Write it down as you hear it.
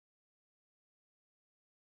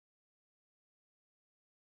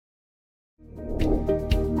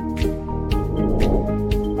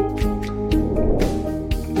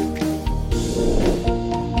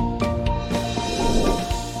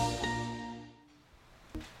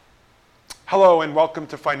Hello and welcome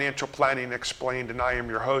to Financial Planning Explained, and I am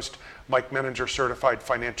your host, Mike Menninger, Certified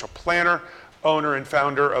Financial Planner, owner and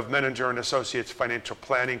founder of Menninger and Associates Financial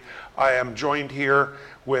Planning. I am joined here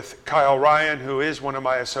with Kyle Ryan, who is one of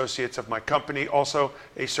my associates of my company, also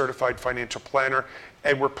a certified financial planner,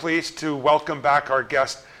 and we're pleased to welcome back our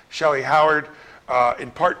guest, Shelley Howard,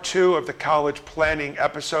 in part 2 of the college planning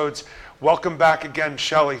episodes. Welcome back again,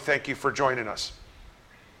 Shelley. Thank you for joining us.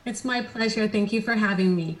 It's my pleasure. Thank you for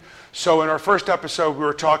having me. So in our first episode, we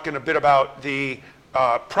were talking a bit about the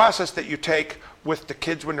process that you take with the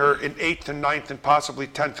kids when they're in 8th and 9th and possibly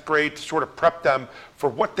 10th grade to sort of prep them for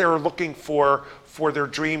what they're looking for their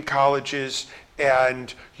dream colleges,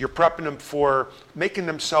 and you're prepping them for making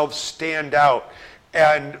themselves stand out.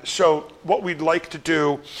 And so what we'd like to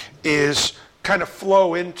do is kind of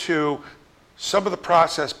flow into some of the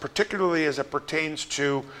process, particularly as it pertains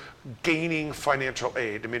to gaining financial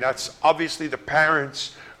aid. I mean, that's obviously the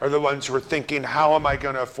parents are the ones who are thinking, how am I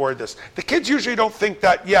going to afford this? The kids usually don't think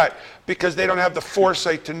that yet because they don't have the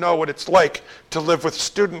foresight to know what it's like to live with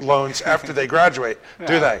student loans after they graduate,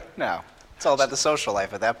 do they? No. It's all about the social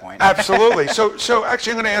life at that point. Absolutely. So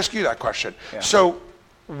actually, I'm going to ask you that question. Yeah. So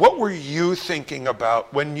what were you thinking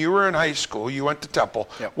about when you were in high school? You went to Temple.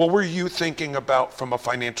 Yep. What were you thinking about from a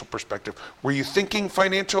financial perspective? Were you thinking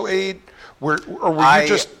financial aid? Or were you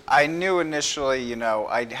just... I knew initially,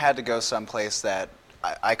 I had to go someplace that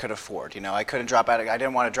I could afford. I couldn't drop out. I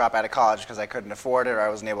didn't want to drop out of college because I couldn't afford it, or I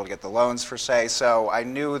wasn't able to get the loans for say. So I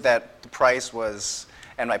knew that the price was,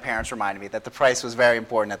 and my parents reminded me that the price was very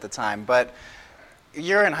important at the time. But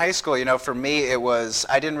you're in high school, for me it was,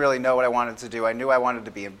 I didn't really know what I wanted to do. I knew I wanted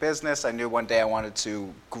to be in business. I knew one day I wanted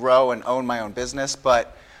to grow and own my own business.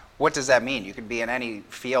 But what does that mean? You could be in any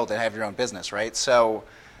field and have your own business, right? So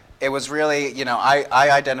it was really, I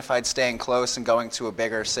identified staying close and going to a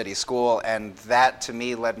bigger city school, and that to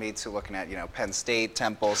me led me to looking at, Penn State,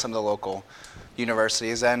 Temple, some of the local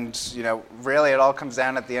universities, and, really it all comes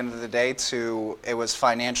down at the end of the day to it was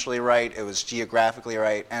financially right, it was geographically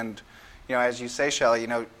right, and, as you say, Shelley,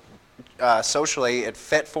 socially it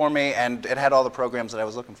fit for me, and it had all the programs that I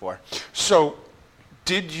was looking for. So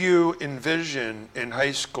did you envision in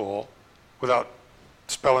high school, without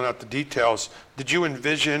spelling out the details, did you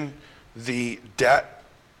envision the debt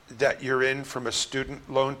that you're in from a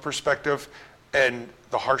student loan perspective and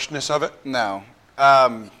the harshness of it? No.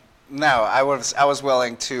 No, I was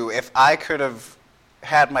willing to, if I could have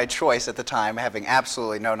had my choice at the time, having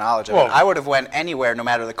absolutely no knowledge of it, I would have went anywhere no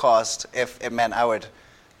matter the cost if it meant I would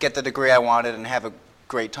get the degree I wanted and have a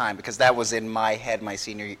great time, because that was in my head my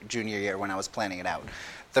junior year when I was planning it out.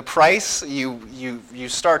 The price, you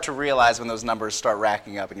start to realize when those numbers start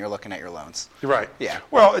racking up and you're looking at your loans. Right. Yeah.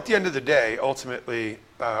 Well, at the end of the day, ultimately,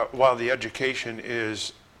 while the education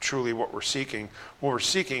is truly what we're seeking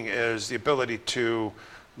is the ability to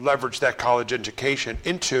leverage that college education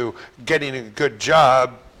into getting a good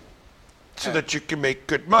job so that you can make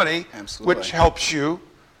good money, Absolutely. Which helps you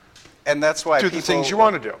and that's why do the things you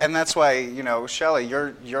want to do. And that's why, Shelley,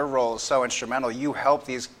 your role is so instrumental. You help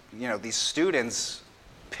these students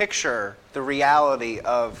picture the reality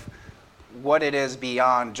of what it is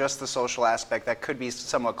beyond just the social aspect that could be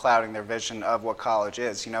somewhat clouding their vision of what college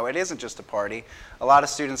is. It isn't just a party. A lot of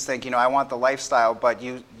students think, I want the lifestyle, but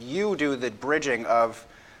you do the bridging of,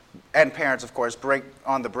 and parents, of course, break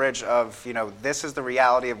on the bridge of, this is the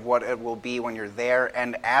reality of what it will be when you're there,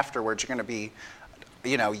 and afterwards you're going to be,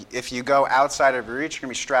 if you go outside of your reach, you're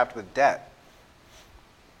going to be strapped with debt.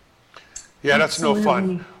 Yeah, that's no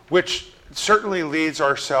fun, which certainly leads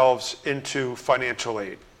ourselves into financial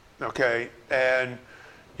aid, okay? And,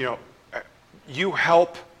 you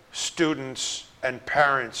help students and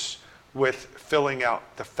parents with filling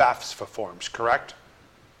out the FAFSA forms, correct?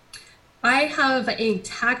 I have a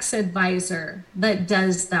tax advisor that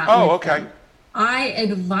does that. Oh, okay. Them. I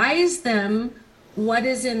advise them what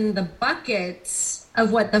is in the buckets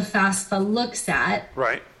of what the FAFSA looks at.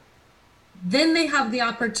 Right. Then they have the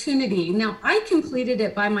opportunity. Now, I completed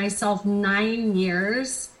it by myself 9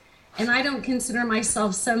 years, and I don't consider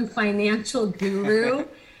myself some financial guru.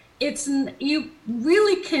 You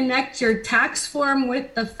really connect your tax form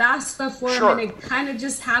with the FAFSA form, Sure. and it kind of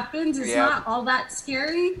just happens. It's not all that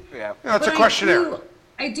scary. Yeah. That's a questionnaire.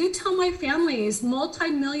 I do tell my families,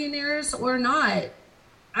 multimillionaires or not,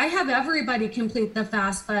 I have everybody complete the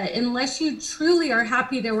FAFSA unless you truly are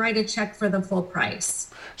happy to write a check for the full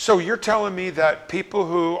price. So you're telling me that people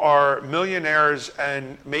who are millionaires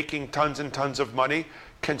and making tons and tons of money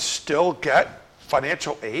can still get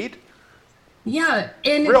financial aid? Yeah,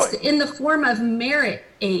 and Really? it's in the form of merit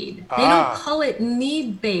aid. They don't call it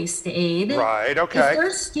need-based aid. Right, okay. If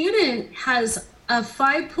their student has a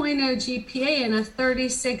 5.0 GPA and a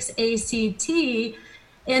 36 ACT,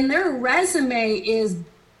 and their resume is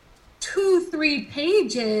 2-3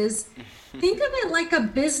 pages, think of it like a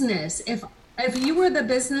business. If you were the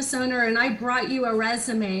business owner and I brought you a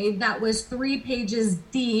resume that was 3 pages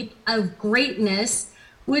deep of greatness,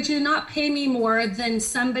 would you not pay me more than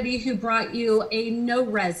somebody who brought you a no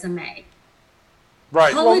resume?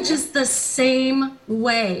 Right. College is the same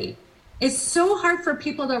way. It's so hard for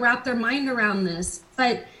people to wrap their mind around this,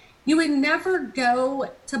 but you would never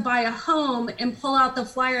go to buy a home and pull out the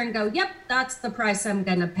flyer and go, yep, that's the price I'm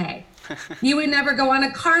going to pay. You would never go on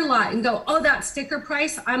a car lot and go, oh, that sticker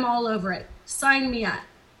price, I'm all over it. Sign me up.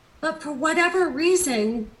 But for whatever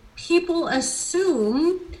reason, people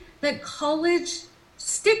assume that college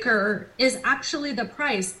sticker is actually the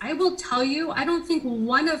price. I will tell you, I don't think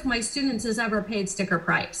one of my students has ever paid sticker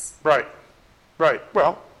price. Right.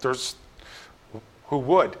 Well, there's who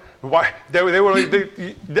would? Why they would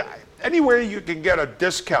anywhere you can get a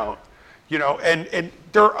discount, and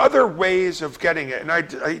there are other ways of getting it. And I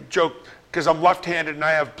joke because I'm left-handed and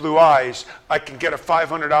I have blue eyes, I can get a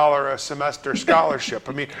 $500 a semester scholarship.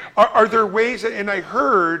 I mean, are there ways? And I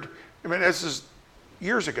heard, this is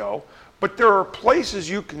years ago, but there are places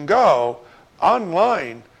you can go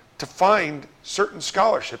online to find certain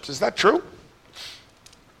scholarships. Is that true?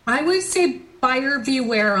 I would say buyer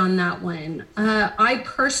beware on that one. I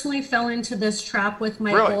personally fell into this trap with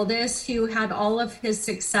my Really? oldest, who had all of his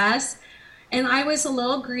success. And I was a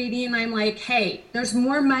little greedy, and I'm like, hey, there's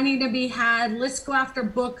more money to be had. Let's go after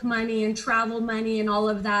book money and travel money and all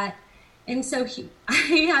of that. And so I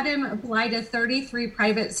had him apply to 33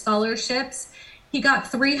 private scholarships. He got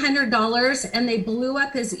 $300, and they blew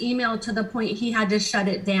up his email to the point he had to shut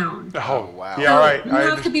it down. Oh, wow. Yeah, right. You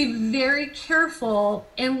have to be very careful.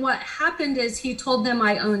 And what happened is he told them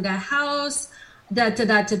I owned a house, and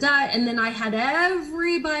then I had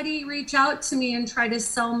everybody reach out to me and try to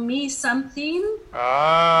sell me something.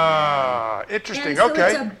 Interesting. And so Okay.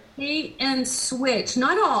 it's a bait and switch.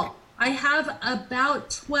 Not all. I have about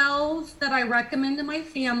 12 that I recommend to my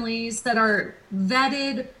families that are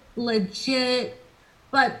vetted, legit,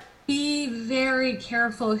 but be very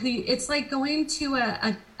careful. It's like going to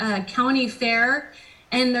a county fair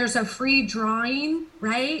and there's a free drawing,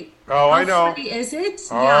 right? Oh, I know. How free is it?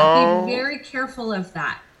 Oh. Yeah, be very careful of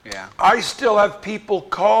that. Yeah. I still have people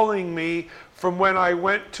calling me from when I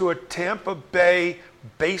went to a Tampa Bay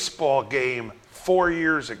baseball game 4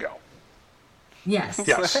 years ago. Yes.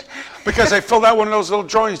 Yes, because I filled out one of those little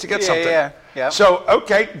drawings to get something. Yeah. So,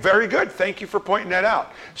 okay, very good. Thank you for pointing that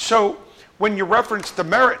out. So, when you reference the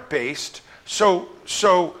merit-based, so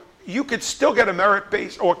you could still get a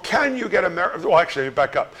merit-based, or can you get a merit? Well, actually,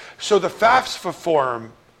 back up. So the FAFSA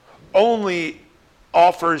form only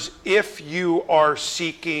offers if you are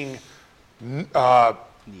seeking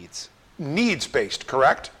needs-based,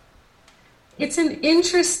 correct? It's an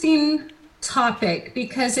interesting topic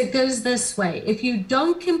because it goes this way. If you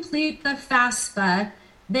don't complete the FAFSA,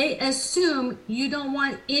 they assume you don't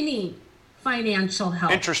want any financial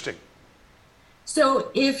help. Interesting. So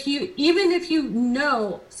even if you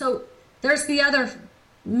know, so there's the other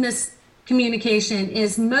miscommunication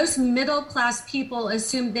is most middle class people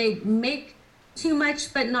assume they make too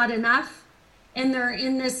much but not enough, and they're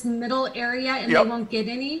in this middle area and Yep. they won't get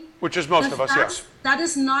any. Which is most of us, yes. That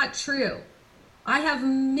is not true. I have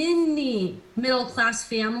many middle class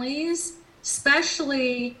families,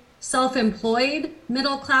 especially self-employed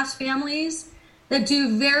middle class families, that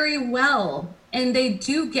do very well, and they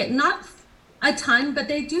do get not a ton, but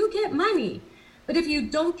they do get money. But if you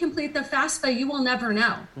don't complete the FAFSA, you will never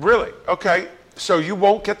know. Really? Okay. So you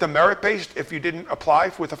won't get the merit-based if you didn't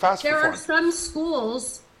apply with the FAFSA There form? are some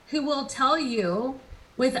schools who will tell you,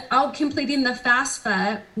 without completing the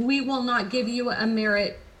FAFSA, we will not give you a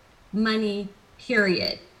merit money,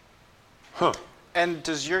 period. Huh. And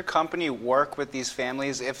does your company work with these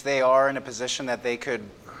families if they are in a position that they could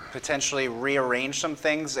potentially rearrange some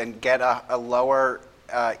things and get a lower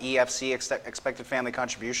EFC, expected family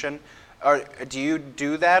contribution? Or do you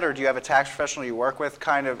do that, or do you have a tax professional you work with?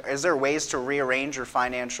 Is there ways to rearrange your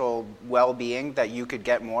financial well-being that you could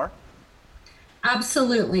get more?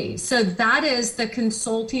 Absolutely. So that is the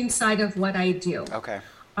consulting side of what I do. Okay.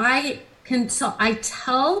 I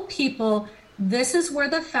tell people this is where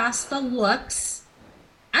the FAFSA looks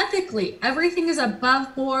ethically. Everything is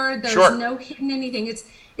above board. There's Sure. no hidden anything.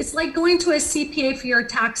 It's like going to a CPA for your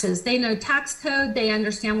taxes. They know tax code. They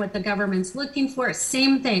understand what the government's looking for.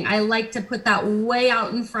 Same thing. I like to put that way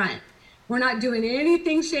out in front. We're not doing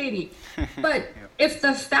anything shady. But if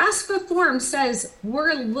the FAFSA form says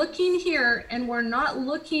we're looking here and we're not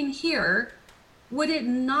looking here, would it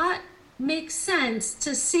not make sense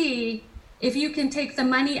to see if you can take the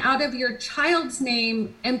money out of your child's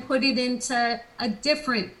name and put it into a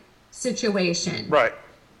different situation? Right.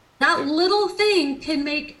 That little thing can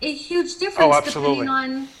make a huge difference absolutely. depending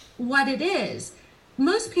on what it is.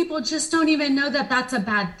 Most people just don't even know that that's a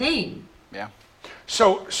bad thing. Yeah.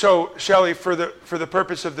 So Shelley, for the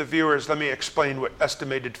purpose of the viewers, let me explain what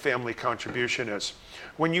estimated family contribution is.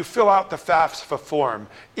 When you fill out the FAFSA form,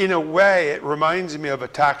 in a way, it reminds me of a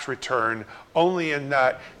tax return, only in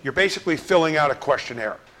that you're basically filling out a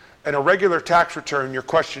questionnaire. In a regular tax return, your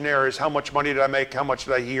questionnaire is how much money did I make, how much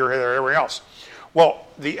did I hear, everything else. Well,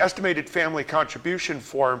 the estimated family contribution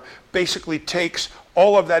form basically takes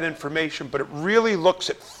all of that information, but it really looks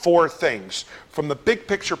at four things. From the big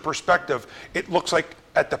picture perspective, it looks like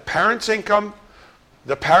at the parent's income,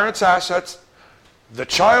 the parent's assets, the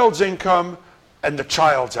child's income, and the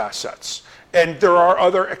child's assets. And there are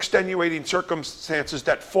other extenuating circumstances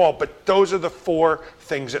that fall, but those are the four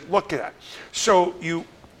things it look at. So you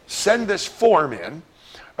send this form in,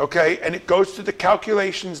 okay, and it goes through the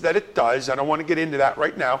calculations that it does. I don't want to get into that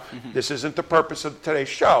right now. This isn't the purpose of today's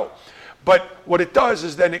show. But what it does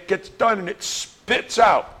is then it gets done and it spits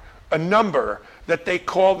out a number that they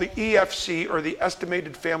call the EFC, or the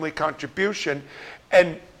estimated family contribution.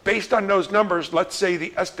 And based on those numbers, let's say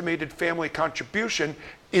the estimated family contribution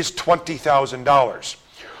is $20,000.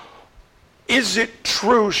 Is it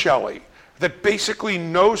true, Shelley, that basically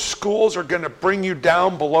no schools are going to bring you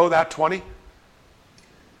down below that 20?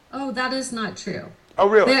 Oh, that is not true. Oh,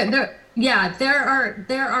 really?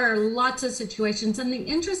 There are lots of situations. And the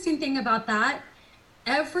interesting thing about that,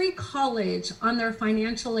 every college on their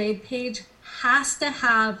financial aid page has to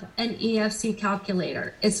have an EFC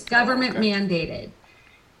calculator. It's government mandated.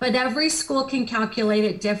 But every school can calculate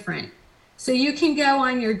it different. So you can go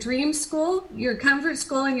on your dream school, your comfort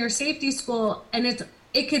school, and your safety school, and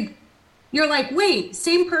you're like, wait,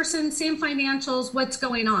 same person, same financials, what's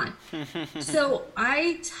going on? So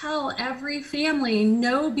I tell every family,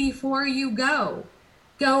 know before you go.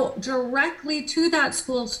 Go directly to that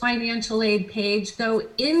school's financial aid page, go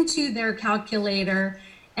into their calculator,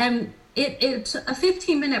 and it's a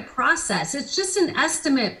 15-minute process. It's just an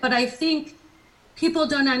estimate, but I think people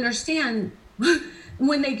don't understand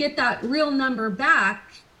when they get that real number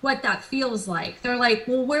back, what that feels like. They're like,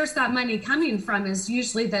 well, where's that money coming from is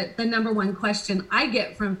usually the number one question I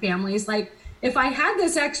get from families. Like, if I had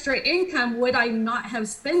this extra income, would I not have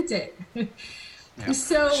spent it?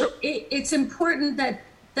 So it's important that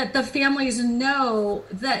the families know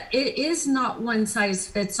that it is not one size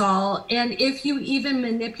fits all. And if you even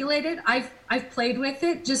manipulate it, I've played with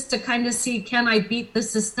it just to kind of see, can I beat the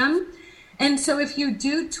system? And so if you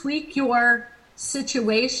do tweak your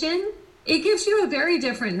situation, it gives you a very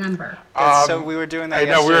different number. So we were doing that. I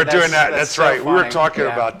know, we were doing that. That's so right. funny. We were talking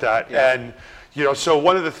about that. Yeah. And, so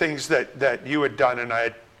one of the things that you had done, and I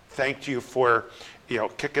had thanked you for,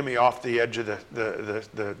 kicking me off the edge of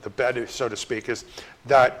the bed, so to speak, is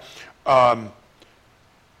that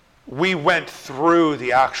we went through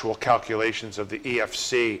the actual calculations of the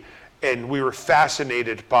EFC, and we were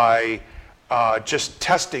fascinated by just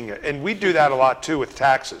testing it. And we do that a lot too with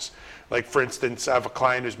taxes. Like, for instance, I have a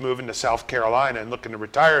client who's moving to South Carolina and looking to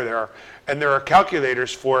retire there, and there are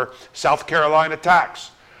calculators for South Carolina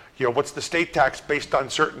tax. What's the state tax based on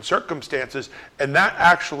certain circumstances? And that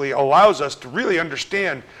actually allows us to really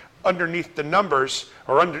understand underneath the numbers,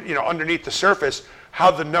 or underneath the surface,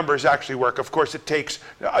 how the numbers actually work. Of course, it takes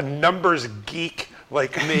a numbers geek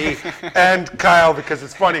like me and Kyle, because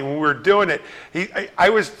it's funny, when we were doing it, I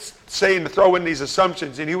was saying to throw in these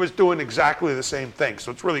assumptions, and he was doing exactly the same thing.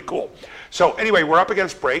 So it's really cool. So anyway, we're up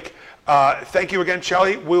against break. Thank you again,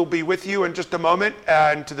 Shelley. We'll be with you in just a moment,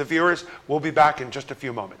 and to the viewers, we'll be back in just a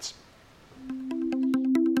few moments.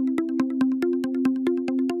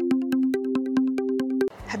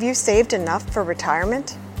 Have you saved enough for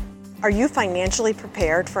retirement? Are you financially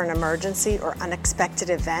prepared for an emergency or unexpected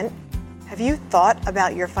event? Have you thought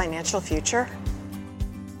about your financial future?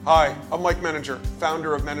 Hi, I'm Mike Menninger,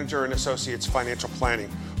 founder of Menninger & Associates Financial Planning.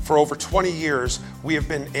 For over 20 years, we have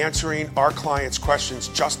been answering our clients' questions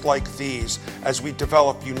just like these as we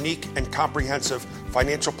develop unique and comprehensive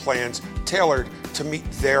financial plans tailored to meet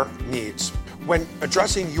their needs. When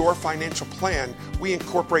addressing your financial plan, we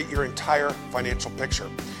incorporate your entire financial picture,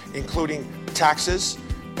 including taxes,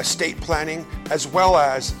 estate planning, as well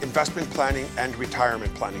as investment planning and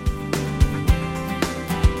retirement planning.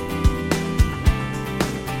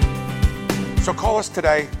 So call us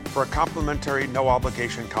today for a complimentary, no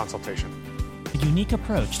obligation consultation. unique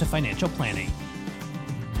approach to financial planning.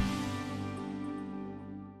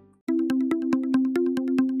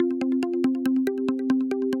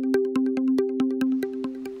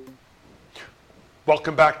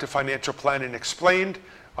 Welcome back to Financial Planning Explained.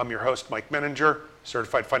 I'm your host, Mike Menninger,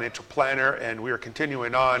 certified financial planner, and we are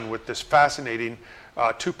continuing on with this fascinating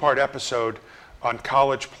two-part episode on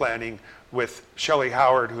college planning with Shelley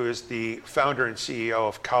Howard, who is the founder and CEO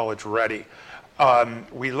of College Ready.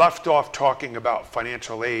 We left off talking about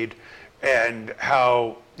financial aid and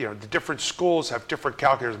how the different schools have different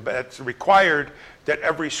calculators, but it's required that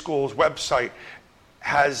every school's website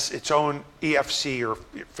has its own EFC or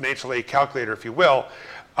financial aid calculator, if you will.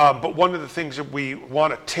 But one of the things that we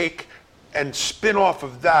want to take and spin off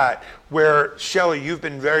of that, where Shelley, you've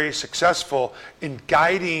been very successful in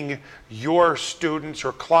guiding your students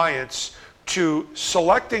or clients to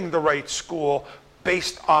selecting the right school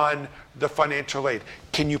based on the financial aid.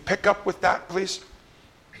 Can you pick up with that, please?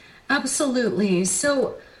 Absolutely.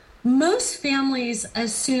 So most families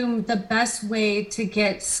assume the best way to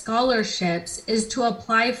get scholarships is to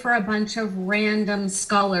apply for a bunch of random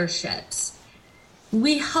scholarships.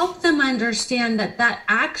 We help them understand that that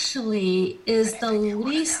actually is the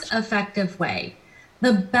least effective way.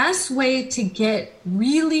 The best way to get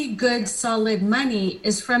really good, solid money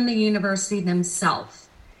is from the university themselves.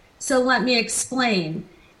 So let me explain.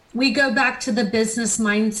 We go back to the business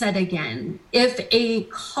mindset again. If a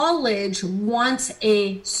college wants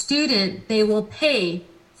a student, they will pay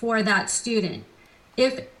for that student.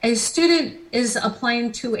 If a student is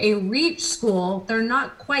applying to a REACH school, they're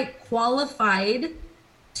not quite qualified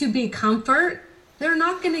to be Comfort, they're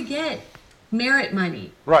not going to get merit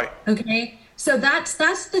money. Right. Okay. So that's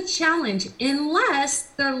the challenge, unless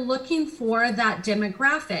they're looking for that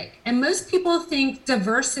demographic. And most people think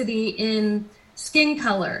diversity in skin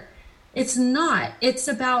color. It's not. It's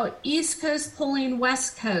about East Coast pulling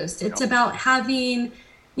West Coast. It's about having,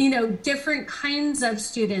 different kinds of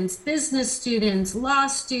students, business students, law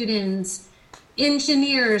students,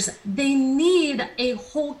 engineers. They need a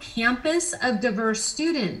whole campus of diverse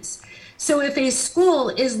students. So if a school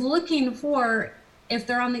is looking for, if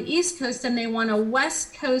they're on the East Coast and they want a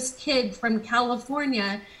West Coast kid from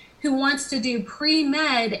California who wants to do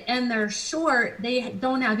pre-med and they're short, they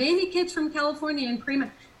don't have any kids from California in pre-med,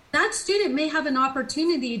 that student may have an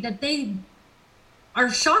opportunity that they are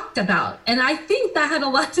shocked about. And I think that had a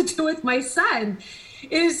lot to do with my son,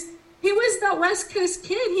 is he was that West Coast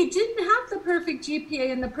kid. He didn't have the perfect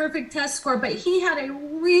GPA and the perfect test score, but he had a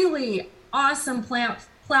really awesome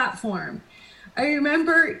platform. I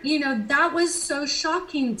remember, that was so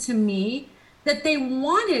shocking to me that they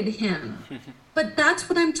wanted him. But that's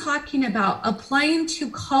what I'm talking about, applying to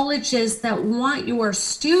colleges that want your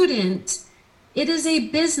student. It is a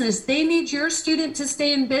business. They need your student to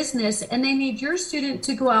stay in business, and they need your student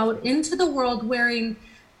to go out into the world wearing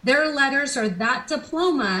their letters or that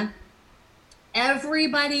diploma.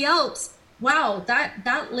 Everybody else, wow,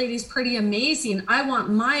 that lady's pretty amazing. I want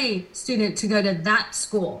my student to go to that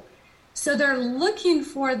school. So they're looking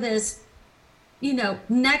for this,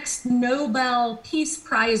 next Nobel Peace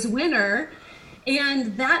Prize winner.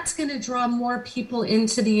 And that's going to draw more people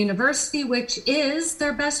into the university, which is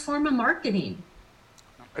their best form of marketing.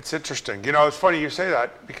 It's interesting. It's funny you say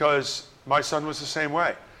that, because my son was the same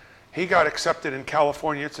way. He got accepted in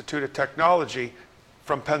California Institute of Technology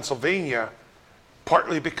from Pennsylvania,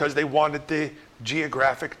 partly because they wanted the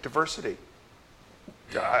geographic diversity.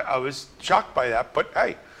 I was shocked by that, but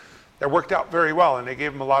hey, that worked out very well, and they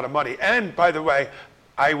gave him a lot of money. And by the way,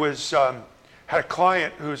 I had a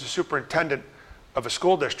client who was a superintendent of a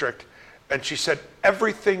school district, and she said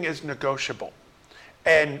everything is negotiable.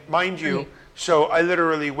 And mind you, so I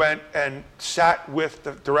literally went and sat with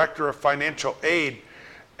the director of financial aid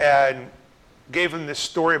and gave him this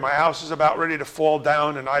story. My house is about ready to fall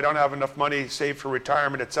down and I don't have enough money saved for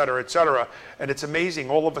retirement, et cetera, et cetera. And it's amazing,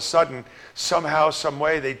 all of a sudden, somehow, some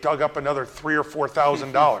way, they dug up another $3,000 or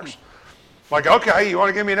 $4,000. Like, okay, you want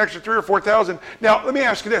to give me an extra $3,000 or $4,000? Now, let me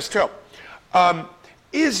ask you this too.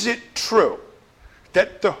 Is it true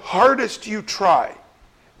that the hardest you try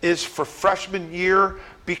is for freshman year?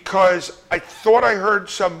 Because I thought I heard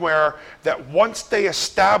somewhere that once they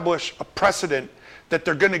establish a precedent that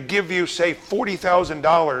they're going to give you, say,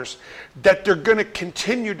 $40,000, that they're going to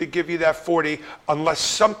continue to give you that 40 unless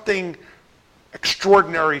something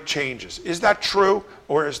extraordinary changes. Is that true,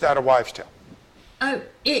 or is that a wives' tale?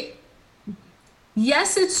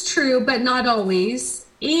 Yes, it's true, but not always.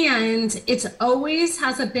 And it always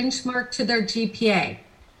has a benchmark to their GPA.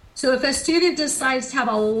 So if a student decides to have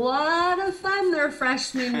a lot of fun their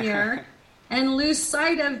freshman year and lose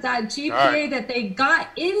sight of that GPA Right. that they got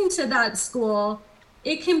into that school,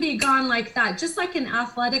 it can be gone like that, just like an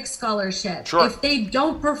athletic scholarship. Sure. If they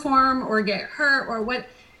don't perform or get hurt or what,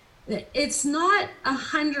 it's not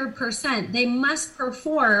 100%. They must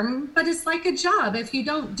perform, but it's like a job. If you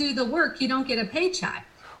don't do the work, you don't get a paycheck.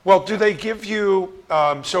 Well, do they give you,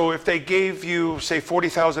 so if they gave you, say,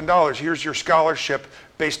 $40,000, here's your scholarship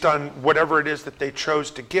based on whatever it is that they chose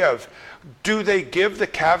to give, do they give the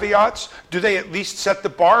caveats? Do they at least set the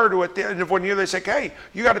bar to at the end of 1 year, they say, hey,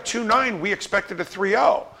 you got a 2.9, we expected a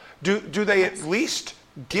 3.0. Do they at least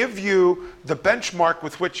give you the benchmark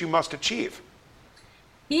with which you must achieve?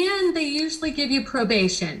 And they usually give you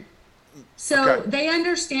probation. So Okay. they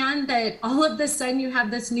understand that all of a sudden you have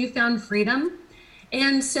this newfound freedom.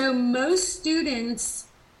 And so most students,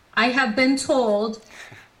 I have been told,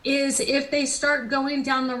 is if they start going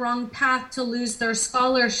down the wrong path to lose their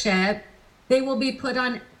scholarship, they will be put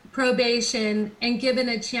on probation and given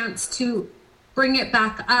a chance to bring it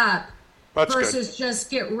back up. That's good. Versus just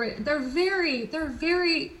get rid. They're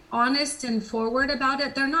very honest and forward about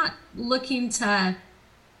it. They're not looking to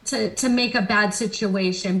make a bad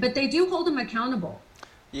situation, but they do hold them accountable.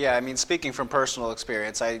 Yeah, I mean, speaking from personal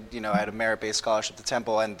experience, I had a merit-based scholarship to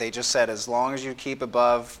Temple, and they just said as long as you keep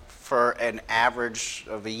above for an average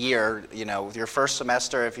of a year, with your first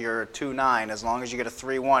semester, if you're a 2.9, as long as you get a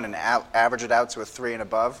 3.1 and average it out to a 3 and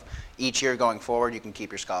above, each year going forward, you can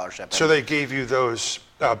keep your scholarship. So they gave you those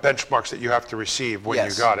benchmarks that you have to receive when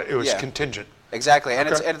Yes. you got it. It was Yeah. contingent. Exactly, and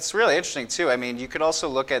Okay. it's really interesting too. I mean, you could also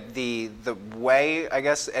look at the way, I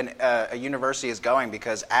guess, a university is going,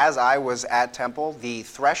 because as I was at Temple, the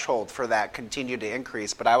threshold for that continued to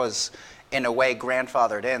increase, but I was in a way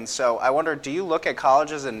grandfathered in. So I wonder, do you look at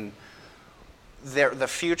colleges and the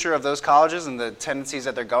future of those colleges and the tendencies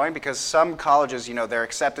that they're going? Because some colleges, their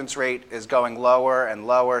acceptance rate is going lower and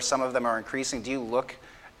lower. Some of them are increasing. Do you look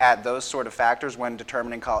at those sort of factors when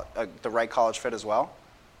determining the right college fit as well?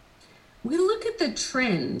 We look at the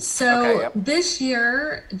trends. So Okay, yep. this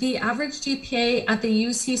year, the average GPA at the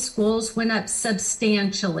UC schools went up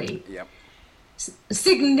substantially, Yep.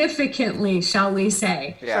 significantly, shall we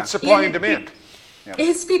say. Yeah. That's supply and And it- demand.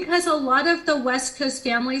 It's because a lot of the West Coast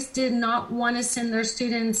families did not want to send their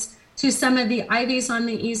students to some of the Ivies on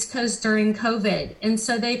the East Coast during COVID. And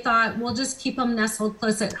so they thought, we'll just keep them nestled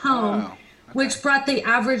close at home, Oh, okay. which brought the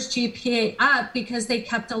average GPA up because they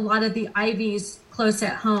kept a lot of the Ivies close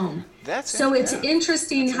at home. That's So it's yeah.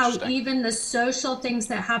 interesting That's how interesting. even the social things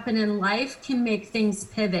that happen in life can make things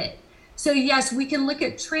pivot. So yes, we can look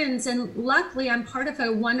at trends, and luckily I'm part of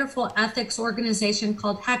a wonderful ethics organization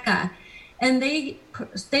called HECA, and they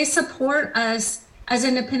support us as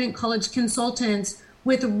independent college consultants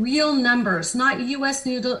with real numbers, not US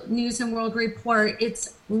News and World Report.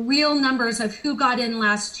 It's real numbers of who got in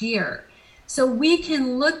last year. So we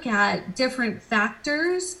can look at different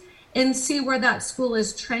factors and see where that school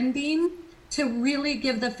is trending to really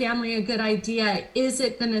give the family a good idea. Is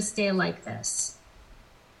it going to stay like this?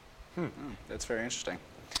 That's very interesting.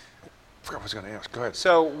 I forgot what I was going to ask. Go ahead.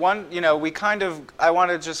 So I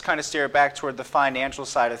want to just kind of steer it back toward the financial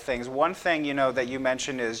side of things. One thing, that you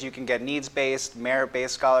mentioned is you can get needs-based,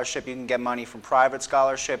 merit-based scholarship. You can get money from private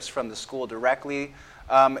scholarships from the school directly.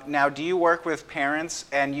 Now, do you work with parents?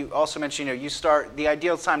 And you also mentioned, the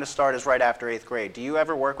ideal time to start is right after 8th grade. Do you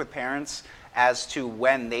ever work with parents as to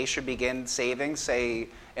when they should begin saving, say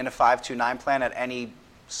in a 529 plan at any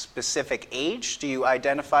specific age? Do you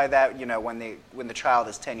identify that, when the child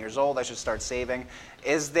is 10 years old, I should start saving?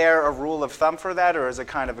 Is there a rule of thumb for that, or is it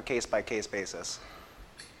kind of a case-by-case basis?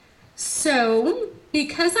 So,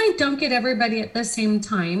 because I don't get everybody at the same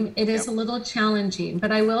time, it is a little challenging.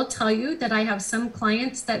 But I will tell you that I have some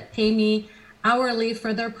clients that pay me hourly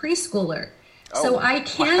for their preschooler. So I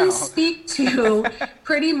can wow. speak to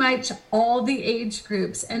pretty much all the age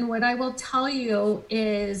groups. And what I will tell you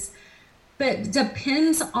is, but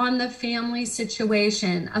depends on the family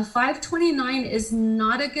situation. A 529 is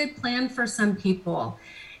not a good plan for some people.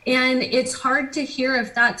 And it's hard to hear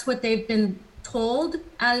if that's what they've been told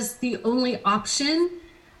as the only option.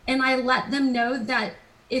 And I let them know that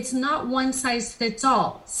it's not one size fits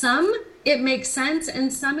all. Some it makes sense,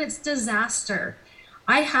 and some it's disaster.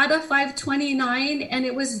 I had a 529 and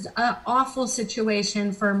it was an awful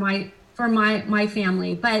situation for my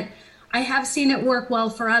family, but I have seen it work well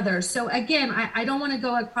for others. So again, I don't want to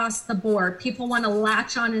go across the board. People want to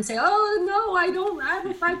latch on and say, oh no, I have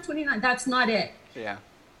a 529. That's not it. Yeah.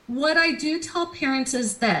 What I do tell parents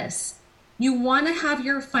is this: you want to have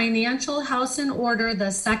your financial house in order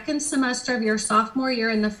the second semester of your sophomore year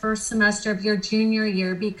and the first semester of your junior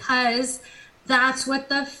year, because That's what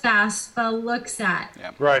the FAFSA looks at.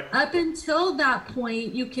 Yeah. Right. Up until that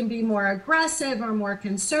point, you can be more aggressive or more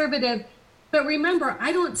conservative. But remember,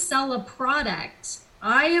 I don't sell a product.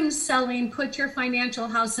 I am selling put your financial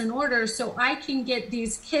house in order so I can get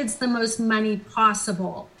these kids the most money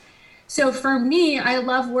possible. So for me, I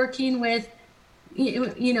love working with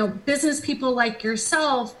business people like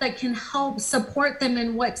yourself that can help support them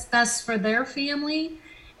in what's best for their family.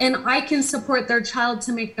 And I can support their child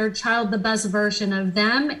to make their child the best version of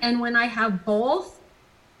them. And when I have both,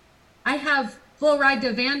 I have Full Ride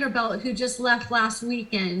to Vanderbilt who just left last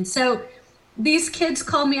weekend. So these kids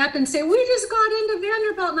call me up and say, we just got into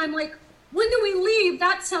Vanderbilt. And I'm like, when do we leave?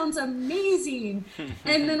 That sounds amazing.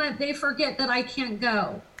 And then they forget that I can't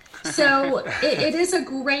go. So it is a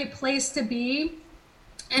great place to be.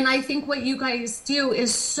 And I think what you guys do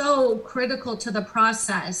is so critical to the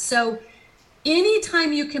process. So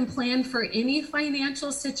anytime you can plan for any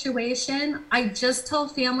financial situation, I just tell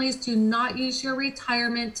families, do not use your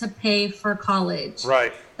retirement to pay for college.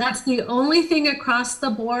 Right. That's the only thing across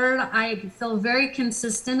the board I feel very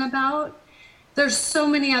consistent about. There's so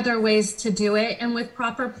many other ways to do it. And with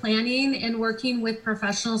proper planning and working with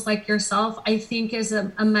professionals like yourself, I think is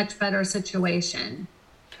a much better situation.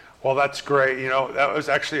 Well, that's great. That was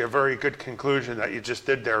actually a very good conclusion that you just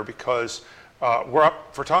did there, because we're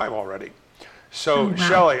up for time already. So, wow.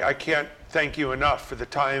 Shelley, I can't thank you enough for the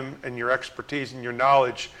time and your expertise and your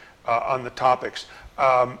knowledge on the topics.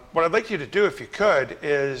 What I'd like you to do, if you could,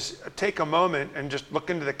 is take a moment and just look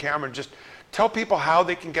into the camera and just tell people how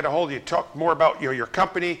they can get a hold of you. Talk more about your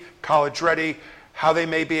company, College Ready, how they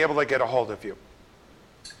may be able to get a hold of you.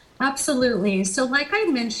 Absolutely. So like I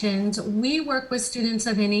mentioned, we work with students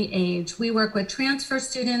of any age. We work with transfer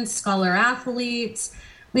students, scholar athletes.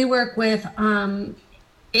 We work with ADHD.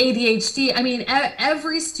 I mean,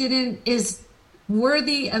 every student is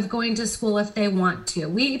worthy of going to school if they want to.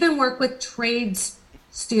 We even work with trades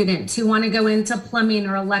students who want to go into plumbing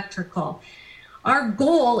or electrical. Our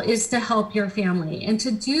goal is to help your family. And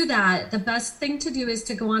to do that, the best thing to do is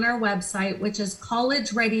to go on our website, which is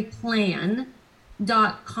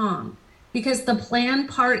collegereadyplan.com, because the plan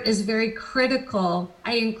part is very critical.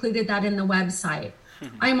 I included that in the website.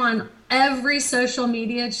 I'm on every social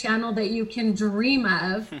media channel that you can dream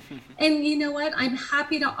of. And you know what? I'm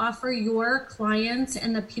happy to offer your clients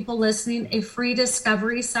and the people listening a free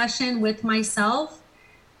discovery session with myself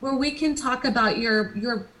where we can talk about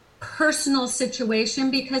your personal situation,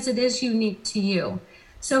 because it is unique to you.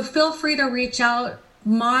 So feel free to reach out.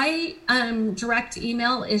 My direct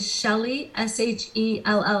email is Shelley,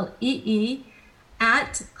 SHELLEE,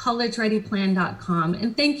 at collegereadyplan.com.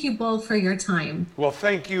 And thank you both for your time. Well,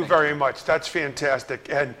 thank you very much. That's fantastic.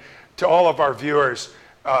 And to all of our viewers,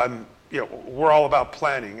 we're all about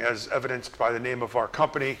planning, as evidenced by the name of our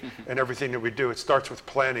company and everything that we do. It starts with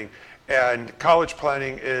planning. And college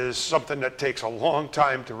planning is something that takes a long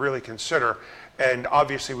time to really consider. And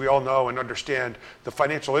obviously, we all know and understand the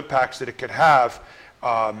financial impacts that it could have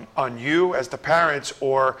on you as the parents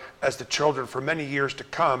or as the children for many years to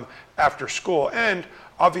come after school. And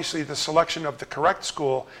obviously the selection of the correct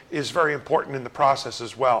school is very important in the process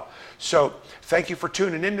as well. So thank you for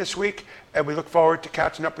tuning in this week, and we look forward to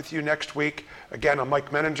catching up with you next week. Again, I'm Mike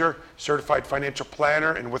Menninger, certified financial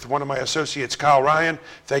planner, and with one of my associates, Kyle Ryan.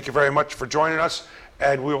 Thank you very much for joining us,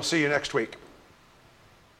 and we will see you next week.